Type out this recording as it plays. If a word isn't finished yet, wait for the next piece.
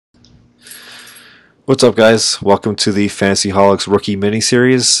What's up, guys? Welcome to the Fantasy Holics Rookie Mini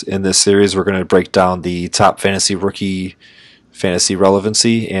Series. In this series, we're going to break down the top fantasy rookie fantasy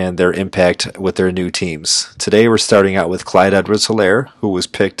relevancy and their impact with their new teams. Today, we're starting out with Clyde Edwards-Helaire, who was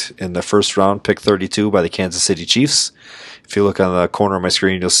picked in the first round, pick 32 by the Kansas City Chiefs. If you look on the corner of my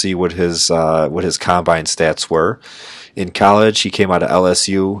screen, you'll see what his combine stats were. In college, he came out of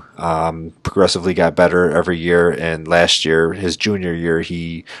LSU, progressively got better every year, and last year, his junior year,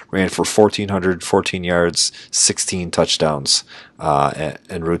 he ran for 1,414 yards, 16 touchdowns,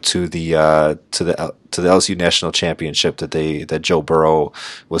 en route to the LSU national championship that Joe Burrow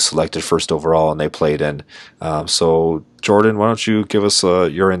was selected first overall and they played in. So, Jordan, why don't you give us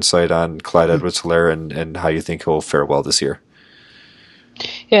your insight on Clyde Edwards-Helaire and how you think he'll fare well this year?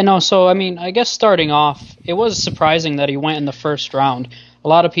 Yeah, no, so I mean, I guess starting off, it was surprising that he went in the first round. A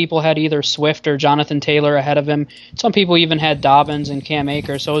lot of people had either Swift or Jonathan Taylor ahead of him. Some people even had Dobbins and Cam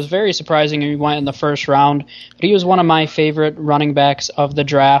Akers, so it was very surprising he went in the first round. But he was one of my favorite running backs of the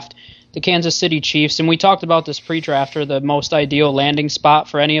draft. The Kansas City Chiefs, and we talked about this pre-draft, are the most ideal landing spot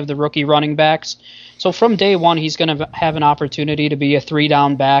for any of the rookie running backs. So from day one, he's going to have an opportunity to be a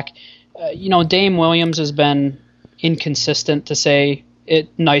three-down back. Dame Williams has been inconsistent, to say it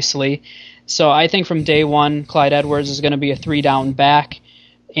nicely. So I think from day one, Clyde Edwards is going to be a three-down back.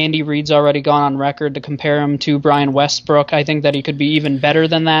 Andy Reid's already gone on record to compare him to Brian Westbrook. I think that he could be even better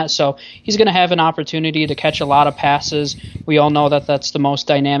than that. So he's going to have an opportunity to catch a lot of passes. We all know that that's the most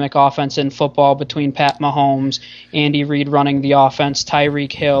dynamic offense in football between Pat Mahomes, Andy Reid running the offense,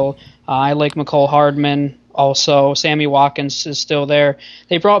 Tyreek Hill. I like McCole Hardman. Also, Sammy Watkins is still there.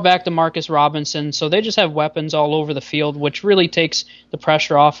 They brought back Demarcus Robinson, so they just have weapons all over the field, which really takes the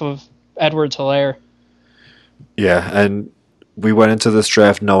pressure off of Edwards-Helaire. Yeah, and we went into this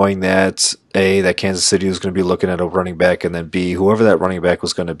draft knowing that that Kansas City was going to be looking at a running back, and then B, whoever that running back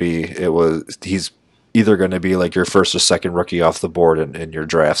was going to be, he's either going to be like your first or second rookie off the board in your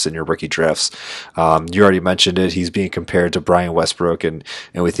drafts, in your rookie drafts. You already mentioned it. He's being compared to Brian Westbrook, and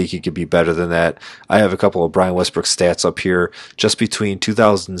we think he could be better than that. I have a couple of Brian Westbrook stats up here. Just between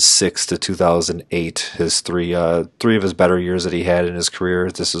 2006 to 2008, his three of his better years that he had in his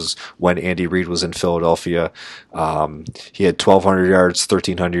career. This is when Andy Reid was in Philadelphia. He had 1,200 yards,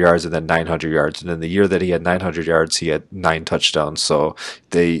 1,300 yards, and then 900 yards. And in the year that he had 900 yards, he had 9 touchdowns. So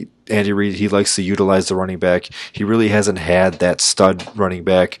Andy Reid, he likes to utilize the running back. He really hasn't had that stud running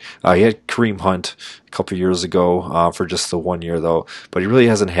back. He had Kareem Hunt a couple years ago for just the 1 year, though. But he really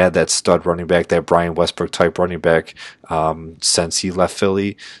hasn't had that stud running back, that Brian Westbrook type running back since he left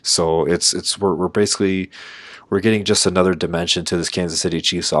Philly. So we're getting just another dimension to this Kansas City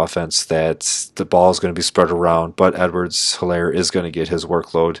Chiefs offense, that the ball is going to be spread around, but Edwards-Helaire is going to get his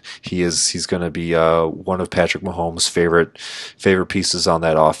workload. He's going to be one of Patrick Mahomes' favorite pieces on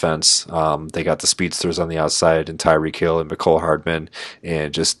that offense. They got the speedsters on the outside and Tyreek Hill and McCole Hardman,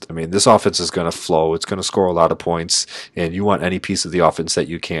 and this offense is going to flow. It's going to score a lot of points, and you want any piece of the offense that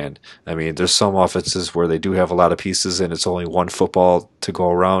you can. There's some offenses where they do have a lot of pieces and it's only one football to go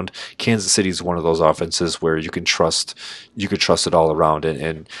around. Kansas City is one of those offenses where you could trust it all around,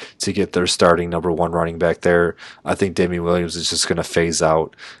 and to get their starting number one running back there, I think Damian Williams is just going to phase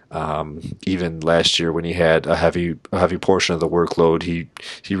out. Even last year when he had a heavy portion of the workload,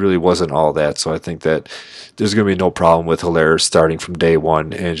 he really wasn't all that. So I think that there's going to be no problem with Helaire starting from day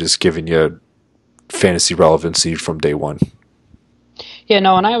one and just giving you fantasy relevancy from day one. Yeah,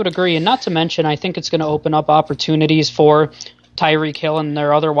 no, and I would agree. And not to mention, I think it's going to open up opportunities for Tyreek Hill and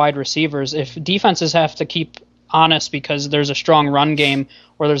their other wide receivers. If defenses have to keep honest because there's a strong run game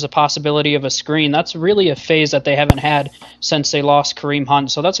or there's a possibility of a screen, that's really a phase that they haven't had since they lost Kareem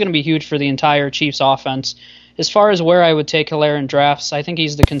Hunt. So that's going to be huge for the entire Chiefs offense. As far as where I would take Helaire in drafts, I think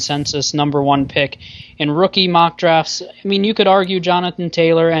he's the consensus number one pick. In rookie mock drafts, you could argue Jonathan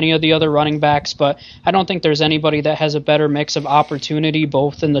Taylor, any of the other running backs, but I don't think there's anybody that has a better mix of opportunity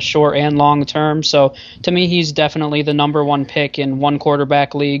both in the short and long term. So to me, he's definitely the number one pick in one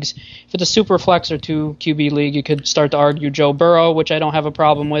quarterback leagues. If it's a super flex or two QB league, you could start to argue Joe Burrow, which I don't have a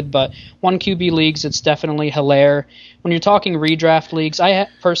problem with, but one QB leagues, it's definitely Helaire. When you're talking redraft leagues, I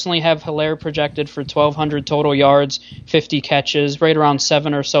personally have Helaire projected for 1,200 total yards, 50 catches, right around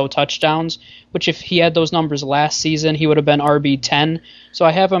 7 or so touchdowns, which if he had those numbers last season, he would have been RB10. So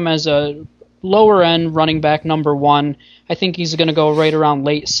I have him as a lower-end running back number one. I think he's going to go right around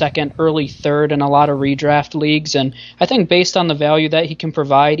late second, early third in a lot of redraft leagues. And I think based on the value that he can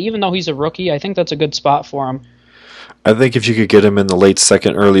provide, even though he's a rookie, I think that's a good spot for him. I think if you could get him in the late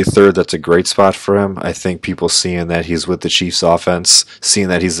second, early third, that's a great spot for him. I think people seeing that he's with the Chiefs offense, seeing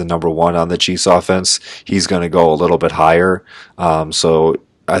that he's the number one on the Chiefs offense, he's going to go a little bit higher. So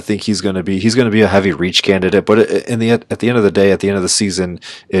I think he's going to be a heavy reach candidate, but at the end of the day, at the end of the season,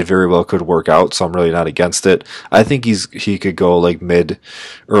 it very well could work out. So I'm really not against it. I think he could go like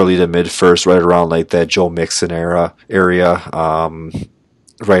early to mid first, right around like that Joe Mixon area.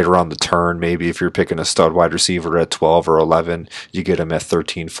 Right around the turn, maybe if you're picking a stud wide receiver at 12 or 11, you get him at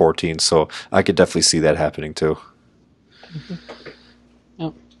 13, 14. So I could definitely see that happening too.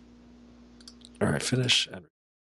 Yep. All right, finish.